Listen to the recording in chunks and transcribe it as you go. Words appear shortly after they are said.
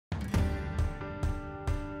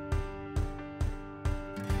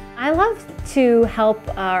I love to help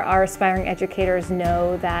our aspiring educators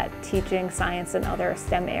know that teaching science and other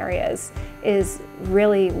STEM areas is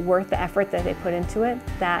really worth the effort that they put into it,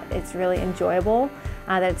 that it's really enjoyable,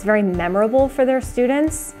 that it's very memorable for their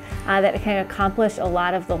students, that it can accomplish a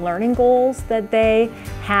lot of the learning goals that they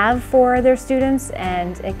have for their students,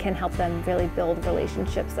 and it can help them really build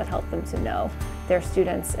relationships that help them to know their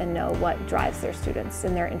students and know what drives their students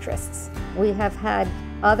and their interests. We have had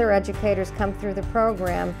other educators come through the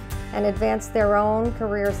program and advance their own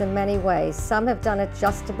careers in many ways. Some have done it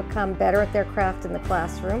just to become better at their craft in the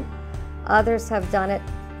classroom. Others have done it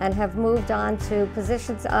and have moved on to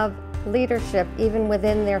positions of leadership even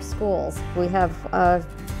within their schools. We have a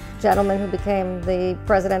gentleman who became the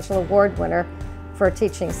Presidential Award winner for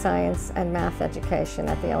teaching science and math education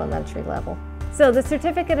at the elementary level. So the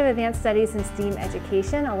Certificate of Advanced Studies in STEAM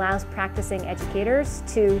Education allows practicing educators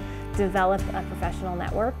to develop a professional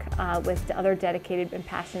network with other dedicated and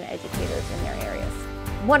passionate educators in their areas.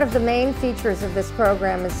 One of the main features of this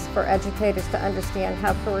program is for educators to understand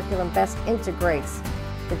how curriculum best integrates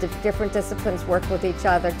the different disciplines work with each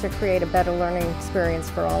other to create a better learning experience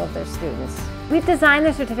for all of their students. We've designed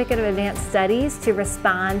the Certificate of Advanced Studies to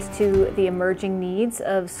respond to the emerging needs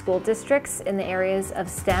of school districts in the areas of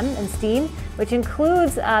STEM and STEAM, which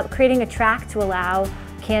includes creating a track to allow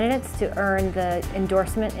candidates to earn the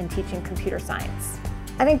endorsement in teaching computer science.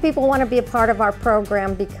 I think people want to be a part of our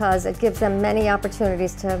program because it gives them many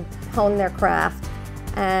opportunities to hone their craft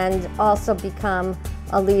and also become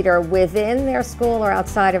a leader within their school or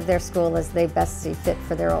outside of their school as they best see fit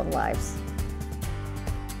for their own lives.